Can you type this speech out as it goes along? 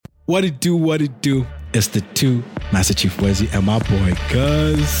What it do? It's the two, Master Chief Wezzy and my boy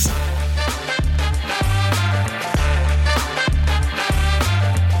Cuz.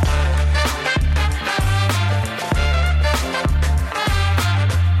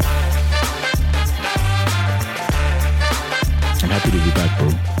 I'm happy to be back, bro.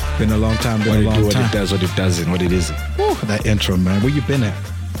 Been a long time, What it does, what it doesn't, what it isn't. Ooh, that intro, man. Where you been at?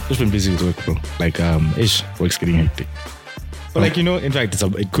 Just been busy with work, bro. Like, work's getting hectic. But like, you know, in fact,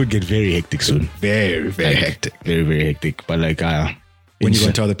 it could get very hectic soon. Very hectic. Very, very hectic. But like, when you going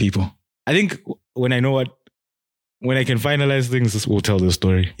to tell the people? I think when I can finalize things, we'll tell the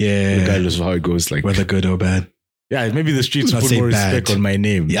story. Yeah. Regardless of how it goes. Like, whether good or bad. Yeah, maybe the streets will put more respect on my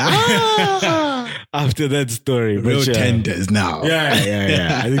name. Yeah. After that story. Real tenders now.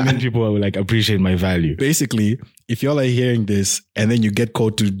 Yeah. I think then people will like appreciate my value. Basically, if y'all are hearing this and then you get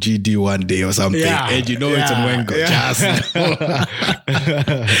called to GD one day or something and you know it's Unwritten,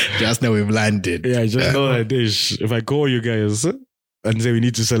 just know we've landed. Yeah, just know that if I call you guys and say we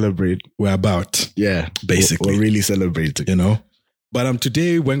need to celebrate, we're about. Yeah, basically. We're really celebrating. You know? But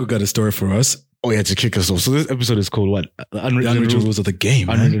today, Wengo got a story for us. Oh yeah, to kick us off. So this episode is called what? The Unwritten Rules of the Game.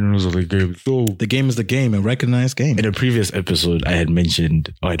 Unwritten Rules of the Game. So the game is the game, a recognized game. In a previous episode, I had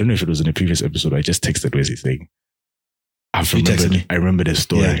mentioned, I don't know if it was in a previous episode, I just texted Wesley saying, I remember the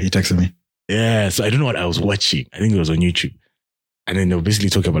story. Yeah, he texted me. Yeah, so I don't know what I was watching. I think it was on YouTube. And then they were basically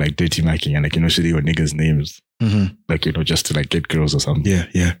talking about like dirty macking and like, you know, shitting on niggas' names. Mm-hmm. Like, you know, just to like get girls or something.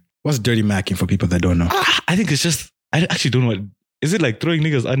 Yeah. What's dirty macking for people that don't know? I think it's just, I actually don't know what, is it like throwing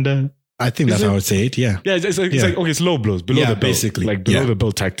niggas under? I think that's how I would say it, yeah. Yeah, it's like okay, it's low blows, below the belt. Basically. Like below the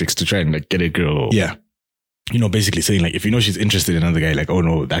belt tactics to try and like get a girl. Yeah. You know, basically saying like, if you know she's interested in another guy, like, oh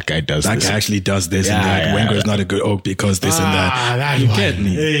no, that guy does this. That guy actually does this and that. Wengo is not a good oak because this and that. You get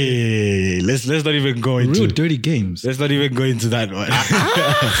me? Hey, let's not even go into... Real dirty games. Let's not even go into that one.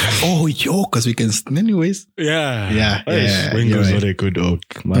 Oh, because we can... Anyways. Yeah. Wengo's not a good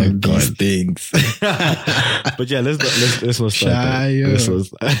oak. My God. Things. But yeah, let's not start.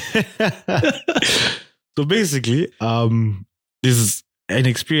 So basically, this is an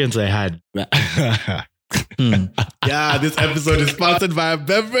experience I had. Yeah, this episode is sponsored by a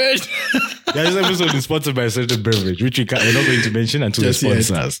beverage. Yeah, this episode is sponsored by a certain beverage, which we're not going to mention until the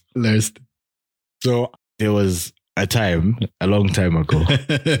sponsors. So there was a long time ago.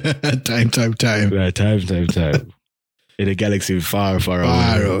 Time. In a galaxy far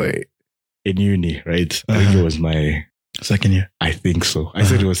away. In uni, right? I think it was my... second year? I think so. I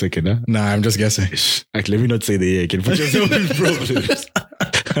said it was second, huh? Nah, I'm just guessing. Actually, let me not say the year. I can put yourself in problems.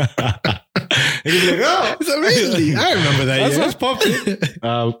 And you'll be like, oh, so really? I remember that year. That's what's popping.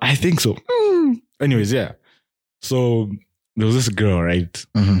 I think so. Anyways, yeah. So there was this girl, right?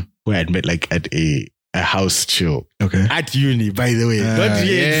 Mm-hmm. Who I had met like at a house chill. Okay. At uni, by the way.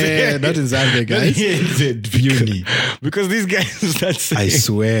 Not in Zambia, guys. Uni. Because these guys, that's I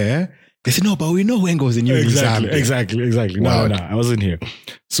swear. They said, no, but we know Wengo's in uni. Exactly. No, I wasn't here.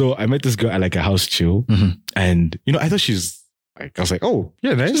 So I met this girl at like a house chill. Mm-hmm. And, you know, I thought she's like, I was like, oh,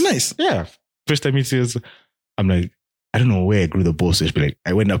 yeah, nice. She's nice. Yeah. First time meeting her, I'm like, I don't know where I grew the balls. But like,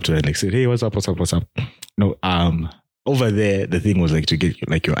 I went up to her and like said, hey, what's up? No, over there, the thing was like to get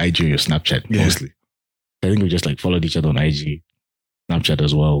like your IG or your Snapchat mostly. I think we just like followed each other on IG, Snapchat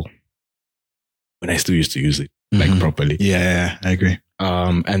as well. When I still used to use it like properly. Yeah, I agree.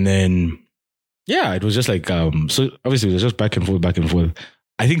 And then, yeah, it was just like, so obviously it was just back and forth.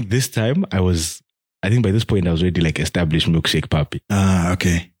 I think this time by this point I was already like established milkshake puppy.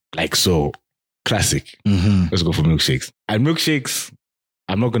 Okay. Like, so classic. Mm-hmm. Let's go for milkshakes. And milkshakes,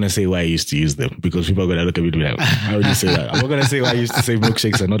 I'm not going to say why I used to use them because people are going to look at me and be like, how would you say that? I'm not going to say why I used to say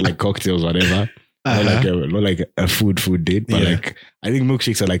milkshakes and not like cocktails, whatever. Not like a food date, but like, I think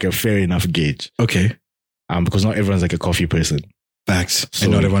milkshakes are like a fair enough gauge. Okay. Because not everyone's like a coffee person. Facts. So,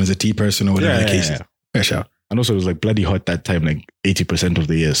 and not everyone is a tea person or whatever the case is. Fair shout. And also it was like bloody hot that time, like 80% of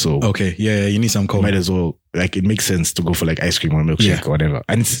the year. So okay, yeah, you need some cold. Might as well, like it makes sense to go for like ice cream or milkshake or whatever.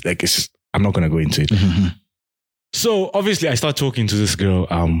 And it's just, I'm not gonna go into it. Mm-hmm. So obviously I start talking to this girl.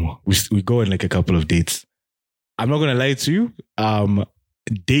 We go on like a couple of dates. I'm not gonna lie to you.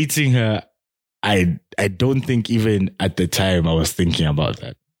 Dating her, I don't think even at the time I was thinking about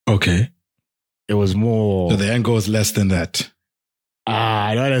that. Okay. It was more. So the end goal is less than that.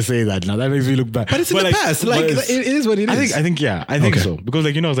 I don't want to say that now. That makes me look bad. But it's in the past. Like, it is what it is. I think so. Because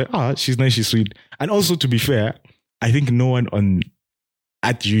like, you know, I was like, she's nice, she's sweet. And also, to be fair, I think no one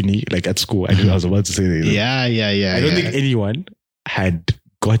at uni, like at school, I was about to say that. Yeah. I don't think anyone had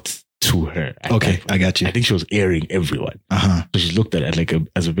got to her. Okay, I got you. I think she was airing everyone. So she looked at it like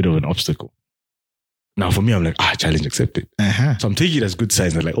as a bit of an obstacle. Now for me, I'm like, challenge accepted. Uh-huh. So I'm taking it as good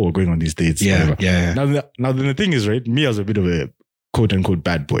signs that like, we're going on these dates. Yeah, whatever. yeah. Now then the thing is, right, me as a bit of a quote unquote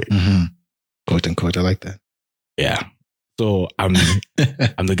bad boy. Mm-hmm. Quote unquote, I like that. Yeah. So I'm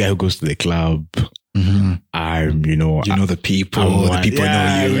the guy who goes to the club. Mm-hmm. I'm, the people, the people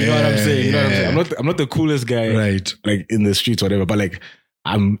know you. You know what I'm saying? You know what I'm saying? I'm not the coolest guy, right? Like in the streets, whatever. But like,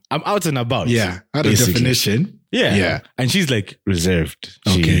 I'm out and about. Yeah, out of definition. Yeah. And she's like reserved.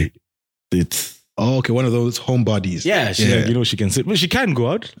 It's okay. One of those homebodies. Yeah, she's like, she can sit, but she can go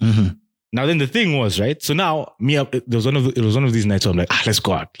out. Mm-hmm. Now then the thing was, right? So now it was one of these nights where I'm like, let's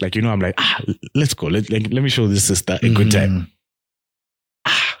go out. Like, I'm like, let's go. Let me show this sister a good time.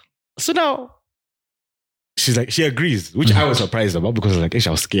 So now she's like, she agrees, which I was surprised about because I was like,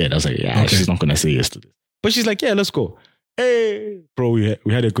 I was scared. I was like, she's not gonna say yes to this. But she's like, yeah, let's go. Hey, bro, we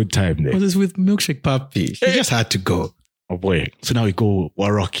had a good time there. What is with Milkshake Papi? She just had to go. Oh boy. So now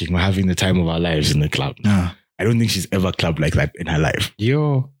we're rocking, we're having the time of our lives in the club. I don't think she's ever clubbed like that in her life.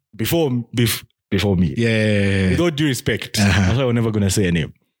 Before me. Yeah. With all due respect. That's why we're never going to say a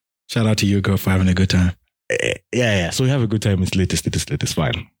name. Shout out to you, girl, for having a good time. Yeah. So we have a good time. It's latest. It's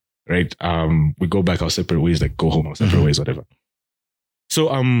fine. Right? We go back our separate ways, like go home our separate ways, whatever. So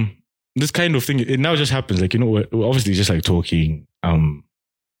this kind of thing, it now just happens. Like, we're obviously just like talking,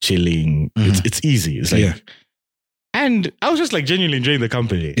 chilling. It's easy. It's like, and I was just like genuinely enjoying the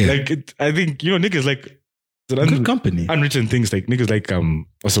company. Yeah. Like, I think, niggas like, good company. Unwritten things like niggas like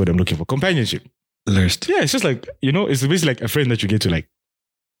what's the word I'm looking for? Companionship. Lurst. Yeah, it's just like, it's basically like a friend that you get to like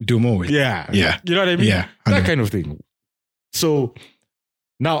do more with. Yeah. Yeah. You know what I mean? Yeah. That kind of thing. So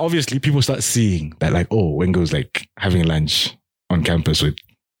now obviously people start seeing that like, Wengo's like having lunch on campus with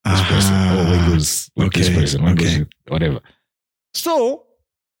this person. Wengo's with this person. Wengo's with whatever. So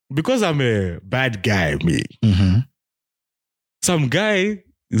because I'm a bad guy, me, some guys.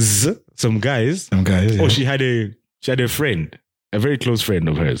 Yeah. She had a friend, a very close friend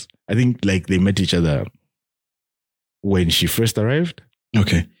of hers. I think like they met each other when she first arrived.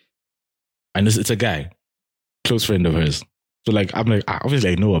 Okay. And it's a guy, close friend of hers. So like, I'm like,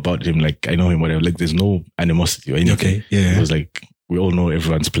 obviously I know about him. Like I know him, whatever. Like there's no animosity or anything. Okay. Yeah. It was like, we all know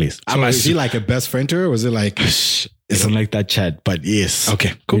everyone's place. So is he like a best friend to her? Or was it like... It's not like that chat, but yes.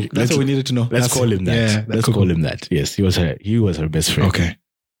 Okay, cool. That's what we needed to know. Let's call him that. Yeah, let's call him that. Yes, he was her best friend. Okay.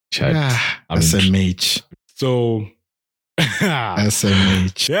 Chat. SMH. So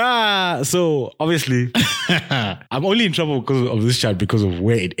SMH. Yeah. So obviously I'm only in trouble because of this chat because of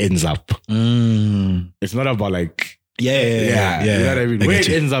where it ends up. It's not about like yeah. You know what I mean? Where it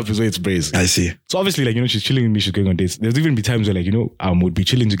ends up is where it's brazen. I see. So obviously, like, she's chilling with me, she's going on dates. There's even be times where like, we'd be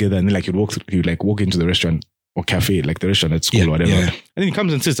chilling together and then like you'd walk into the restaurant or cafe, like the restaurant at school or whatever. Yeah. And then he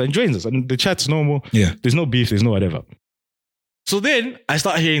comes and sits and joins us and the chat's normal. Yeah. There's no beef, there's no whatever. So then I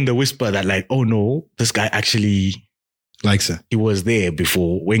start hearing the whisper that like, oh no, this guy actually likes her. He was there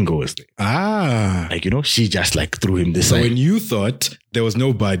before Wengo was there. Like, she just like threw him this side. So when you thought there was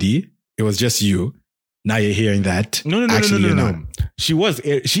nobody, it was just you. Now you're hearing that. No. She was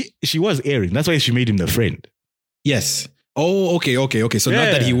airing. That's why she made him the friend. Yes. Oh, okay. So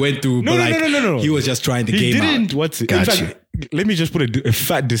not that he went through, no. He was just trying the game out. He didn't. In fact, let me just put a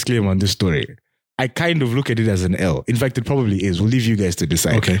fat disclaimer on this story. I kind of look at it as an L. In fact, it probably is. We'll leave you guys to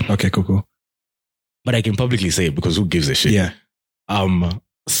decide. Okay, cool. But I can publicly say it because who gives a shit? Yeah.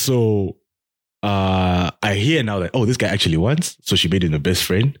 So I hear now that, this guy actually wants. So she made him the best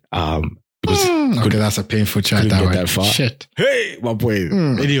friend. Okay, that's a painful chat. That far. Shit. Hey, my boy.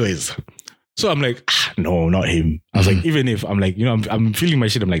 Anyways. So I'm like, no, not him. I was like, even if I'm like, I'm feeling my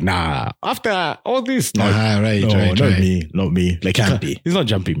shit. I'm like, nah, after all this. Right. Not me. Like, can't be. He's not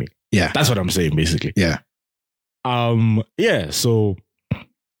jumping me. Yeah. That's what I'm saying, basically. Yeah. So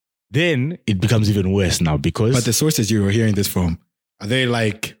then it becomes even worse now because... But the sources you were hearing this from, are they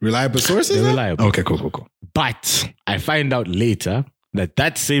like reliable sources? They're reliable. Okay, cool. But I find out later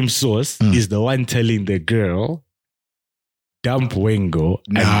that same source is the one telling the girl, dump Wengo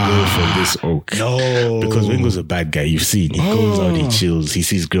and go for this oak. No. Because Wengo's a bad guy. You've seen. He goes out, he chills, he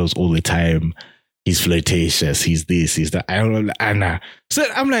sees girls all the time. He's flirtatious. He's this, he's that. I don't know, Anna. So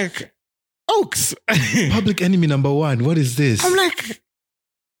I'm like, Oaks. Public enemy number one. What is this? I'm like,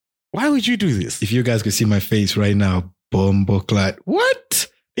 why would you do this? If you guys could see my face right now, bomboclat. What?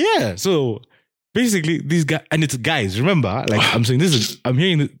 Yeah. So basically, these guys, and it's guys. Remember, like I'm saying, I'm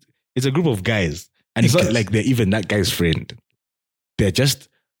hearing it's a group of guys, and it's not like they're even that guy's friend. They're just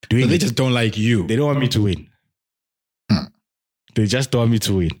doing. They just don't like you. They don't want me to win. They just don't want me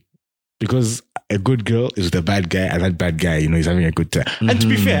to win because a good girl is with a bad guy, and that bad guy, he's having a good time. And to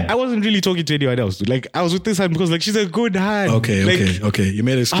be fair, I wasn't really talking to anyone else. Like, I was with this hand because, like, she's a good hand. Okay. You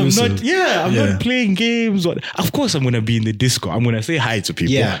made it exclusive. I'm not playing games. Of course, I'm gonna be in the disco. I'm gonna say hi to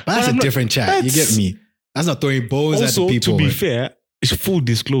people. Yeah, but that's a different chat. You get me? That's not throwing bows at the people. To be fair, it's full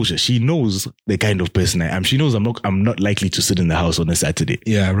disclosure. She knows the kind of person I am. She knows I'm not likely to sit in the house on a Saturday.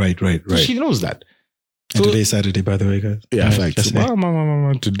 Yeah, right. So she knows that. And today's Saturday, by the way, guys. Yeah, facts.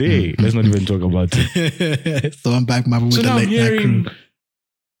 Today, let's not even talk about it. So I'm back, with the late night crew.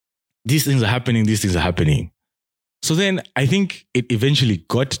 These things are happening. So then I think it eventually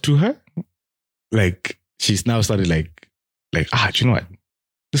got to her. Like, she's now started do you know what?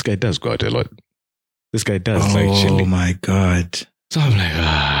 This guy does go out a lot. This guy does chilling. Oh my God. So I'm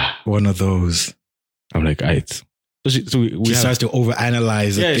like, one of those. I'm like, aight. So we starts to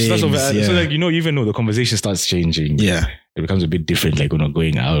overanalyze things. She starts overanalyze. So even though the conversation starts changing, it becomes a bit different. Like, we're not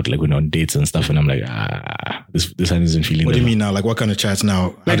going out, like, we're not on dates and stuff. And I'm like, this hand isn't feeling. What do you mean now? Like, what kind of chats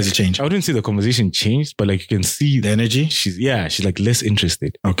now? How does it change? I wouldn't say the conversation changed, but like, you can see the energy. She's like less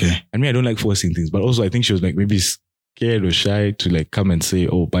interested. Okay. I mean, I don't like forcing things, but also I think she was like maybe scared or shy to like come and say,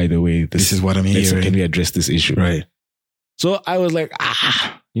 oh, by the way, this is what I'm hearing. Can we address this issue? Right. So I was like,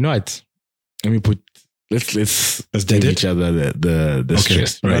 you know what? Let me let's save each other the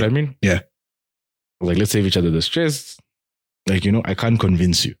stress. You know what I mean? Yeah. Like, let's save each other the stress. Like, I can't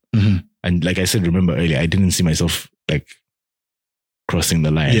convince you. Mm-hmm. And like I said, remember earlier, I didn't see myself like crossing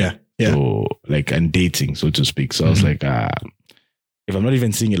the line. Yeah. So, like, and dating, so to speak. So I was like, if I'm not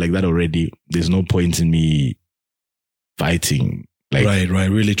even seeing it like that already, there's no point in me fighting. Like, right.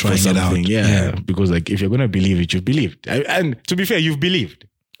 Really trying it out. Yeah. Because like, if you're going to believe it, you've believed. And to be fair, you've believed.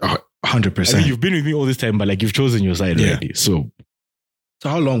 100%. I mean, you've been with me all this time, but like, you've chosen your side already. So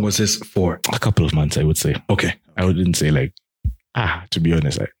how long was this for? A couple of months, I would say. Okay. I wouldn't say like, to be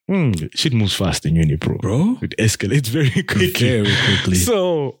honest, like, shit moves fast in uni, bro. It escalates very quickly.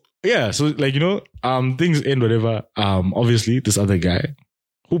 So like, things end whatever. Obviously, this other guy,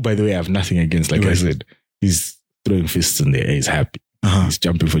 who, by the way, I have nothing against, like I said, he's throwing fists in the air. He's happy. He's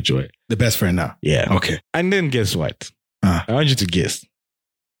jumping for joy. The best friend now. Yeah. Okay. And then guess what? I want you to guess.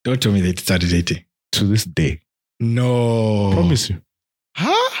 Don't tell me they started dating. To this day. No. Promise you.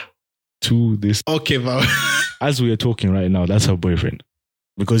 Huh? To this. Okay, but as we are talking right now, that's her boyfriend.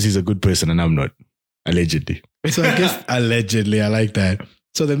 Because he's a good person and I'm not. Allegedly. So I guess allegedly, I like that.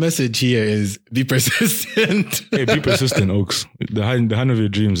 So the message here is be persistent. Hey, be persistent, Oaks. The hand of your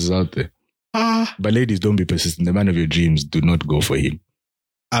dreams is out there. But ladies, don't be persistent. The man of your dreams, do not go for him.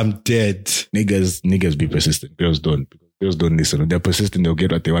 I'm dead. Niggas be persistent. Girls don't. Girls don't listen. If they're persistent, they'll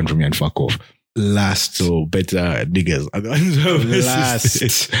get what they want from you and fuck off. Last. So better niggas are the ones who are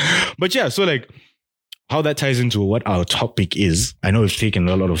persistent. But yeah, so like how that ties into what our topic is. I know we've taken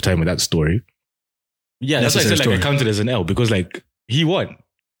a lot of time with that story. Yeah, that's why I said like I counted as an L because like he won.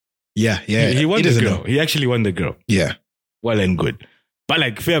 Yeah. He won the girl. He actually won the girl. Yeah. Well and good. But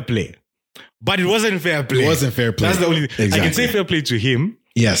like fair play. But it wasn't fair play. It wasn't fair play. That's the only thing. Exactly. I can say fair play to him.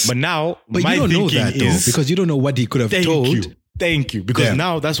 Yes. But now but my you don't thinking know that, is though, because you don't know what he could have told. Thank you. Because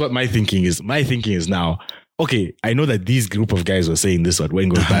now that's what my thinking is. My thinking is now, okay, I know that these group of guys were saying this one, when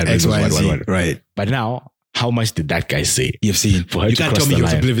goes bad, X, Y, Z. Right. But now, how much did that guy say? You've seen. For her you to can't cross tell me the he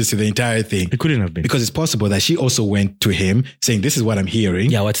was line. oblivious to the entire thing. It couldn't have been. Because it's possible that she also went to him saying, this is what I'm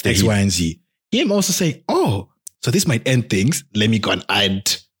hearing. Yeah, what's the X, heat? Y, and Z. Him also saying, oh, so this might end things. Let me go and add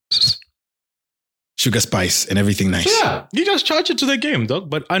sugar spice and everything nice. Yeah, you just charge it to the game,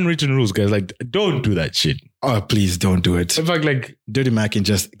 dog. But unwritten rules, guys, like, don't do that shit. Oh, please don't do it. In fact, like, Dirty Mac and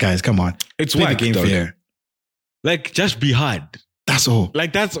just, guys, come on. it's Play whack, the game dog. fair. Like, just be hard. That's all.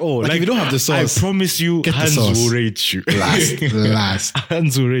 Like, that's all. Like, if you don't have the sauce, I promise you, get the hands sauce. will rate you. Last.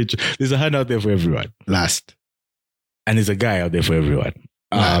 Hands will rate you. There's a hand out there for everyone. Last. And there's a guy out there for everyone.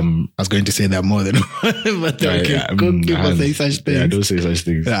 I was going to say that more than one, but okay, good people say such things. Yeah, don't say such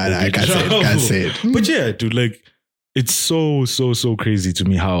things. I can't say it. But yeah, dude, like, it's so crazy to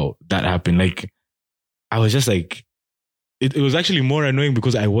me how that happened. Like, I was just like, it was actually more annoying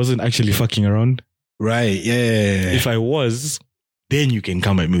because I wasn't actually fucking around. Right, yeah. If I was, then you can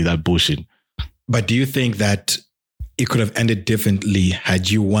come at me with that bullshit. But do you think that it could have ended differently had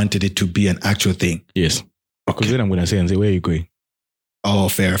you wanted it to be an actual thing? Yes. Because then I'm going to say, where are you going? Oh,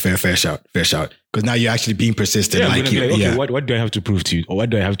 fair shout. Because now you're actually being persistent. Yeah, like you, okay, yeah. what do I have to prove to you? Or what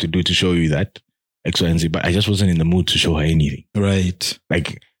do I have to do to show you that X, Y, and Z? But I just wasn't in the mood to show her anything. Right.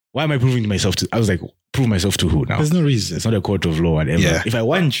 Like, why am I proving myself to? I was like, prove myself to who now? There's no reason. It's not a court of law, whatever. Yeah. If I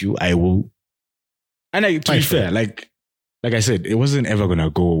want you, I will. And to be fair, like I said, it wasn't ever going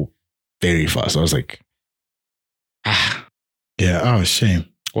to go very fast. I was like, Yeah, oh, shame.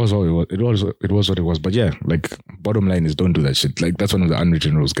 was all it was. It was what it was. But yeah, like bottom line is don't do that shit. Like that's one of the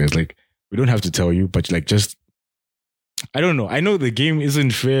unwritten rules, guys. Like we don't have to tell you, but like just I don't know. I know the game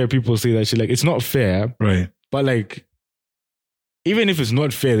isn't fair. People say that shit. Like it's not fair, Right. but like even if it's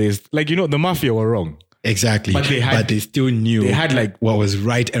not fair, there's like the mafia were wrong. Exactly. But they still knew they had like what was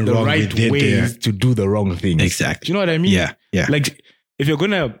right and the wrong right within ways there. to do the wrong things. Exactly. Do you know what I mean? Yeah. Yeah. Like if you're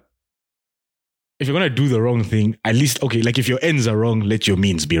gonna do the wrong thing, at least okay. Like if your ends are wrong, let your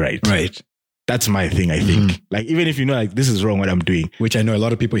means be right. Right. That's my thing. I think. Like even if you know like this is wrong, what I'm doing, Which I know a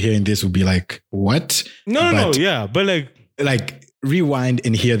lot of people hearing this will be like, what? no, yeah, but Like rewind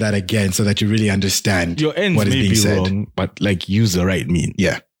and hear that again so that you really understand your ends what is may being be said. wrong, but like use the right mean.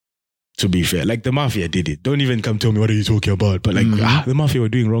 Yeah. To be fair, like the mafia did it. Don't even come tell me what are you talking about. But like the mafia were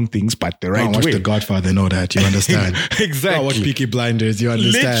doing wrong things, but the right Watch way. The Godfather, know that. You understand. Exactly. Watch Peaky Blinders, you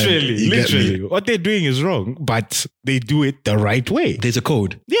understand. Literally. What they're doing is wrong, but they do it the right way. There's a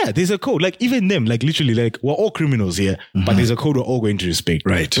code. Yeah, there's a code. Like even them, like literally, like we're all criminals here, but there's a code we're all going to respect.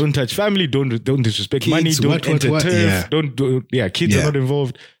 Right. Don't touch family. Don't disrespect Kids, money. Don't enter what? turf. Yeah. Don't do. Yeah, kids are not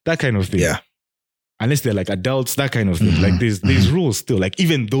involved. That kind of thing. Yeah. Unless they're like adults, that kind of thing. Like there's rules still. Like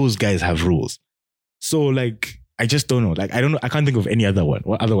even those guys have rules. So like I just don't know. Like I don't know. I can't think of any other one.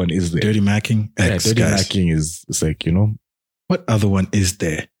 What other one is there? Dirty macking. Yeah, dirty macking is it's like What other one is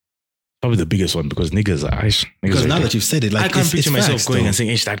there? probably the biggest one because niggas are Irish. Because now that you've said it, like I can't it's picture myself facts, going though. and saying,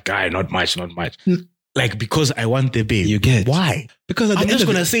 "Ish, that guy, not much." Like because I want the babe. You get why? Because at the I'm end just of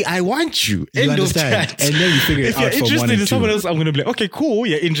gonna it, say I want you. you End of understand, chat. and then you figure it If you're out from one interested and in someone two. else, I'm gonna be like, okay, cool,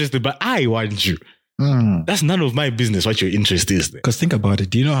 you're interested, but I want you. That's none of my business what your interest is. Because think about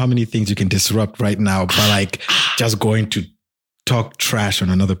it. Do you know how many things you can disrupt right now by like just going to talk trash on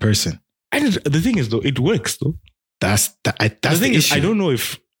another person? And the thing is, though, it works though. That's The the thing is, issue. I don't know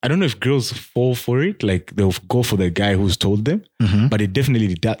if girls fall for it. Like they'll go for the guy who's told them, but it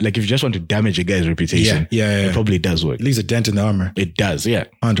definitely like if you just want to damage a guy's reputation, Yeah. it probably does work. It leaves a dent in the armor. It does, yeah,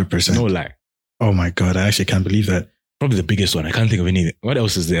 100%. no lie. Oh my God, I actually can't believe that. Probably the biggest one. I can't think of anything. What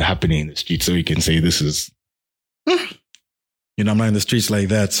else is there happening in the street so we can say this is? I'm not in the streets like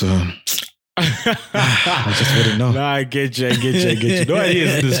that, so I just wouldn't know. Nah, I get you. No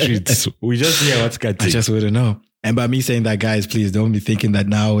idea in the streets. We just hear what's cutting. I just wouldn't know. And by me saying that, guys, please don't be thinking that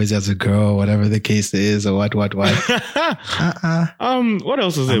now is as a girl, whatever the case is, or what. What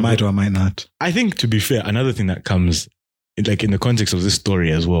else is there? I might or I might not. I think, to be fair, another thing that comes in the context of this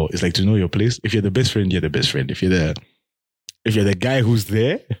story as well is like to know your place. If you're the best friend, you're the best friend. If you're the guy who's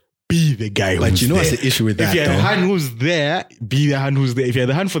there, be the guy who's there. But you know what's the issue with that, If you're though? the hand who's there, be the hand who's there. If you're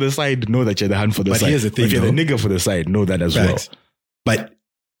the hand for the side, know that you're the hand for the But side. here's the thing, if you're though. the nigga for the side, know that as Facts. well. But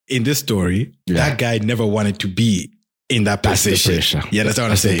in this story, that guy never wanted to be in that That's the position. pressure. Yeah, that's what I'm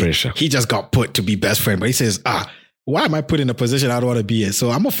That's the saying. pressure. He just got put to be best friend. But he says, why am I put in a position I don't want to be in? So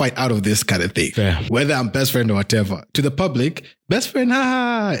I'm going to fight out of this kind of thing. Fair. Whether I'm best friend or whatever. To the public, best friend,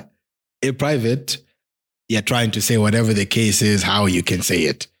 in private, you're trying to say whatever the case is, how you can say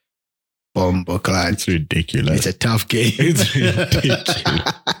it. Bomboclat. It's ridiculous. It's a tough game. It's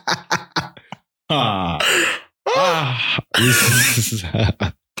ridiculous.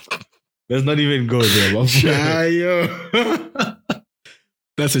 Let's not even go there.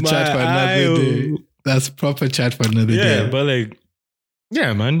 That's a chat for another day. That's proper chat for another day. Yeah, but like,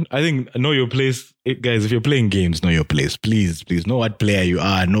 yeah, man. I think know your place. Guys, if you're playing games, know your place. Please know what player you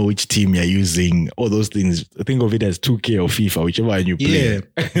are, know which team you're using, all those things. Think of it as 2K or FIFA, whichever one you play. Yeah,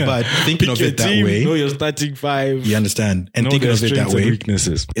 but thinking of your it that team, way, know your starting five. you understand. And know thinking their of it that strengths and way,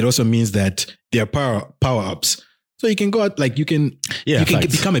 weaknesses. it also means that there are power-ups. So you can go out, like you can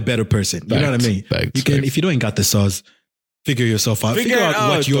facts. become a better person. You know what I mean? Facts. If you don't got the sauce, figure yourself out. Figure out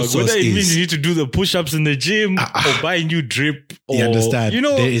what your sauce whether it means is. you need to do the push-ups in the gym or buy a new drip. Or, You understand?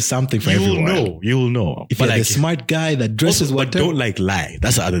 There is something for everyone. You'll know. If you're the smart guy that dresses but whatever. don't like lie.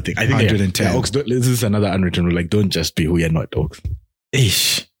 That's the other thing. I think 110. Yeah, Oaks, this is another unwritten rule. Like, don't just be who you're not, Oaks.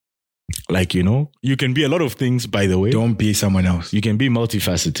 Ish. Like, you can be a lot of things, by the way. Don't be someone else. You can be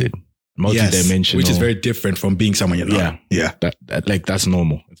multifaceted, multidimensional. Which is very different from being someone you're not. Yeah. That's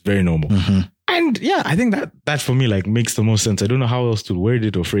normal. It's very normal. Mm-hmm. And yeah, I think that for me like makes the most sense. I don't know how else to word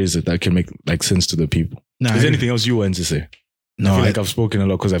it or phrase it that can make like sense to the people. Is there anything else you want to say? No, I feel like I've spoken a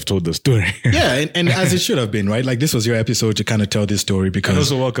lot because I've told the story. Yeah, and as it should have been, right? Like this was your episode to kind of tell this story because and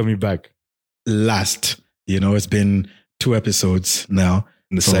also welcome me back. It's been 2 episodes now.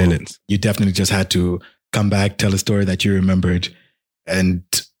 In the silence. You definitely just had to come back, tell a story that you remembered. And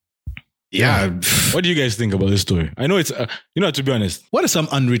yeah. What do you guys think about this story? I know it's, to be honest. What are some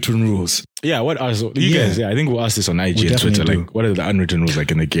unwritten rules? Yeah, what are you guys? Yeah, I think we'll ask this on IG and Twitter. Do. Like, what are the unwritten rules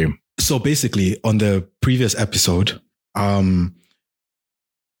like in the game? So basically, on the previous episode,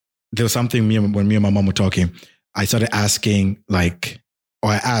 there was something when me and my mom were talking, I started asking I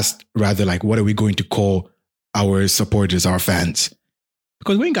asked rather what are we going to call our supporters, our fans?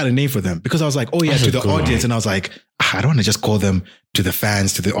 Because we ain't got a name for them. Because I was like, oh yeah, to the audience. And I was like, I don't want to just call them to the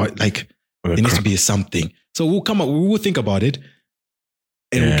fans, it needs to be something. So we'll think about it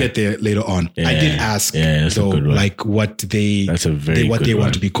and we'll get there later on. Yeah, I did ask though, what they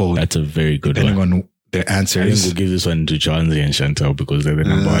want to be called. That's a very good depending one. on their answers. I think we'll give this one to Chauncey and Chantal because they're the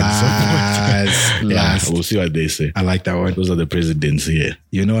number one. Last. We'll see what they say. I like that one. Those are the presidents here.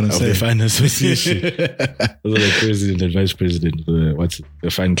 You know what I'm saying? The fan association. Those are the president and vice president of the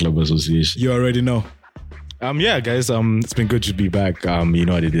fan club association. You already know. Yeah, guys. It's been good to be back. You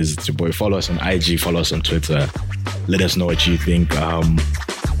know what it is. It's your boy. Follow us on IG. Follow us on Twitter. Let us know what you think.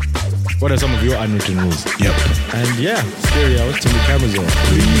 What are some of your unwritten rules? Yep. And yeah, scary out. Turn the cameras on,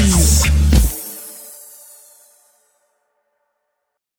 please.